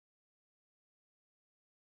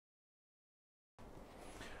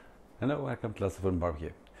Hello, welcome to Food and Barbecue.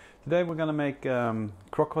 Today we're gonna make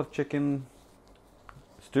crock pot chicken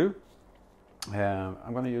stew.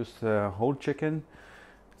 I'm gonna use whole chicken,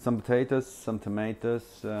 some potatoes, some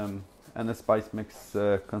tomatoes, and a spice mix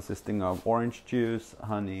consisting of orange juice,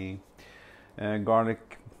 honey,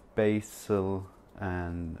 garlic, basil,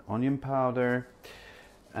 and onion powder,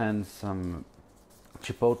 and some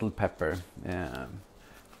chipotle pepper.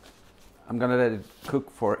 I'm gonna let it cook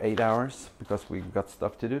for 8 hours because we've got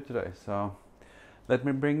stuff to do today. So let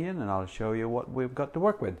me bring in and I'll show you what we've got to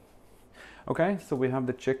work with. Okay, so we have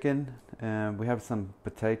the chicken, we have some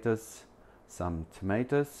potatoes, some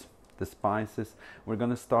tomatoes, the spices. We're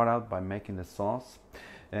gonna start out by making the sauce,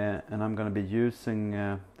 and I'm gonna be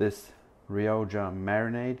using this Rioja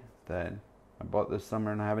marinade that I bought this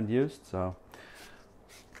summer and I haven't used. So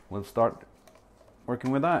we'll start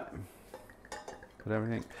working with that. Put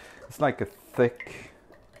everything. It's like a thick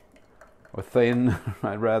or thin,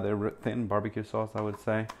 I'd rather thin barbecue sauce, I would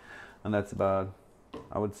say. And that's about,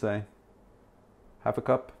 I would say, half a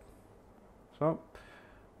cup. So,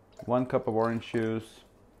 1 cup of orange juice,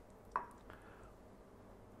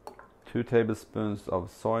 2 tablespoons of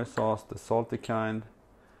soy sauce, the salty kind,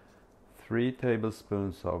 3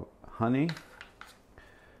 tablespoons of honey,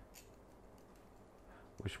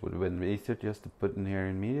 which would have been easier just to put in here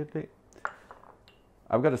immediately.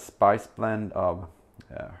 I've got a spice blend of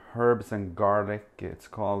herbs and garlic, it's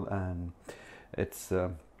called, and it's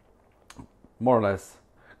more or less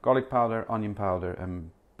garlic powder, onion powder,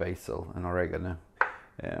 and basil and oregano.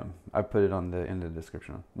 I put it on in the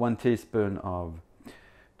description. 1 teaspoon of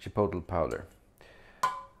chipotle powder.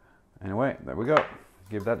 Anyway, there we go.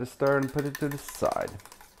 Give that a stir and put it to the side.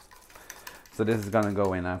 So this is gonna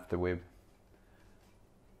go in after we've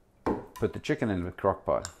put the chicken in the crock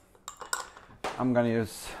pot. I'm gonna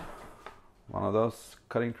use one of those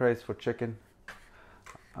cutting trays for chicken.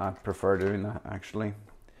 I prefer doing that actually.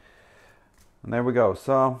 And there we go.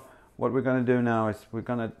 So what we're gonna do now is we're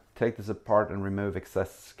gonna take this apart and remove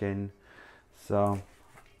excess skin. So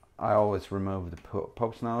I always remove the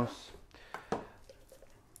post nose.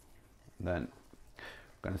 Then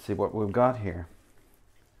we're gonna see what we've got here.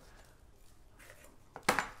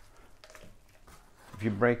 If you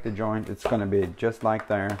break the joint, it's gonna be just like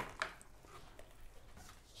there.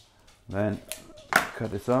 Then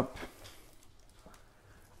cut this up.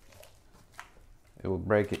 It will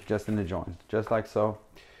break it just in the joint, just like so.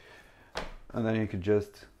 And then you could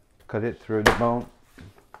just cut it through the bone.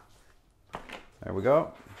 There we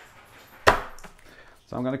go.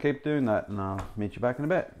 So I'm gonna keep doing that and I'll meet you back in a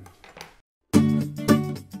bit.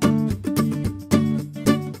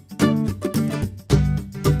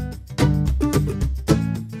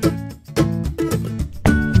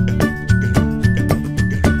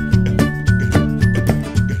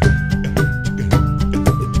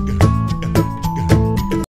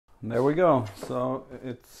 There we go. So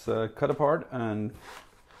it's cut apart, and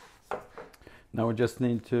now we just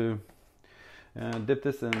need to dip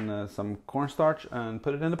this in some cornstarch and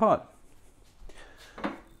put it in the pot.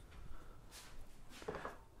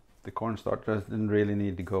 The cornstarch doesn't really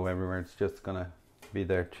need to go everywhere. It's just gonna be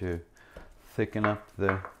there to thicken up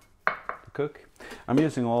the cook. I'm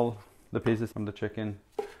using all the pieces from the chicken.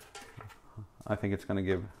 I think it's gonna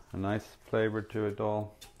give a nice flavor to it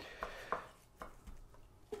all.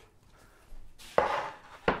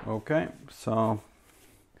 Okay, so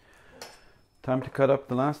time to cut up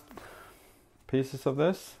the last pieces of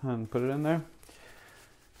this and put it in there.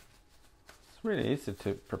 It's really easy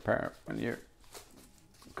to prepare when you're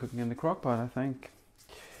cooking in the crock pot, I think.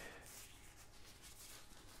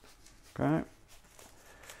 Okay,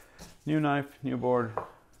 new knife, new board,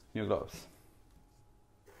 new gloves.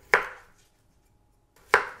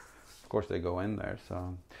 Of course they go in there,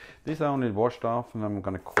 so these I only washed off and I'm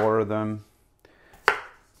gonna quarter them.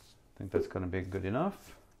 I think that's going to be good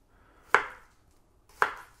enough.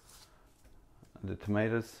 The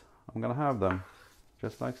tomatoes, I'm going to have them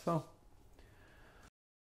just like so.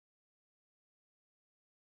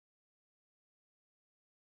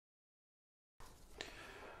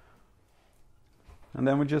 And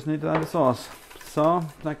then we just need to add the sauce. So,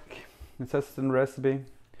 like it says in the recipe,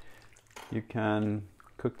 you can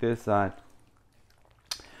cook this at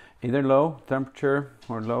either low temperature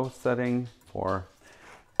or low setting for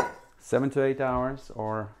 7 to 8 hours,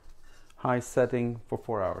 or high setting for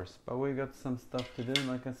 4 hours. But we got some stuff to do,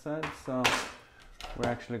 like I said, so we're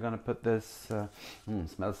actually gonna put this.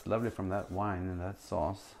 Smells lovely from that wine and that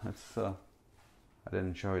sauce. It's I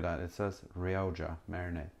didn't show you that. It says Rioja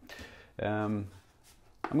marinade. I'm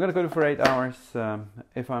gonna cook it for 8 hours.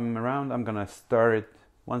 If I'm around, I'm gonna stir it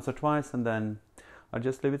once or twice, and then I'll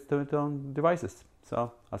just leave it to its own devices.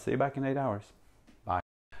 So I'll see you back in 8 hours. Bye.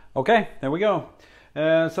 Okay, there we go.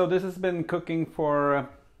 So this has been cooking for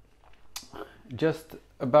just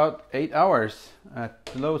about 8 hours at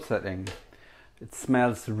low setting. It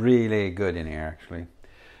smells really good in here actually.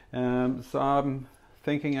 So I'm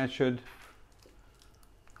thinking I should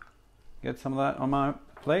get some of that on my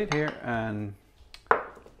plate here and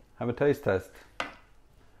have a taste test.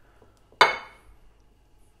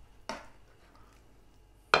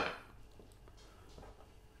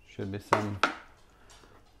 Should be some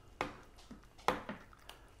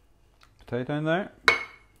potato in there.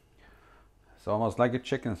 It's almost like a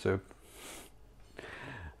chicken soup.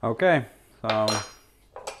 Okay, so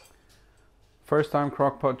first time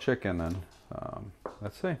crock pot chicken then.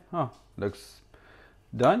 Let's see. Oh, looks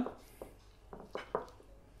done.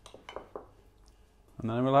 And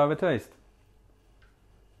then we'll have a taste.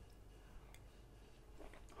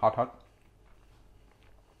 Hot, hot.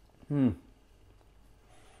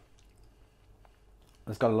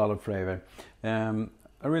 It's got a lot of flavor. I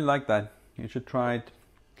really like that. You should try it.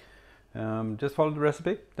 Just follow the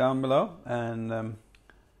recipe down below and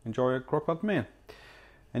enjoy a crock pot meal.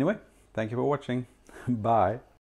 Anyway, thank you for watching. Bye.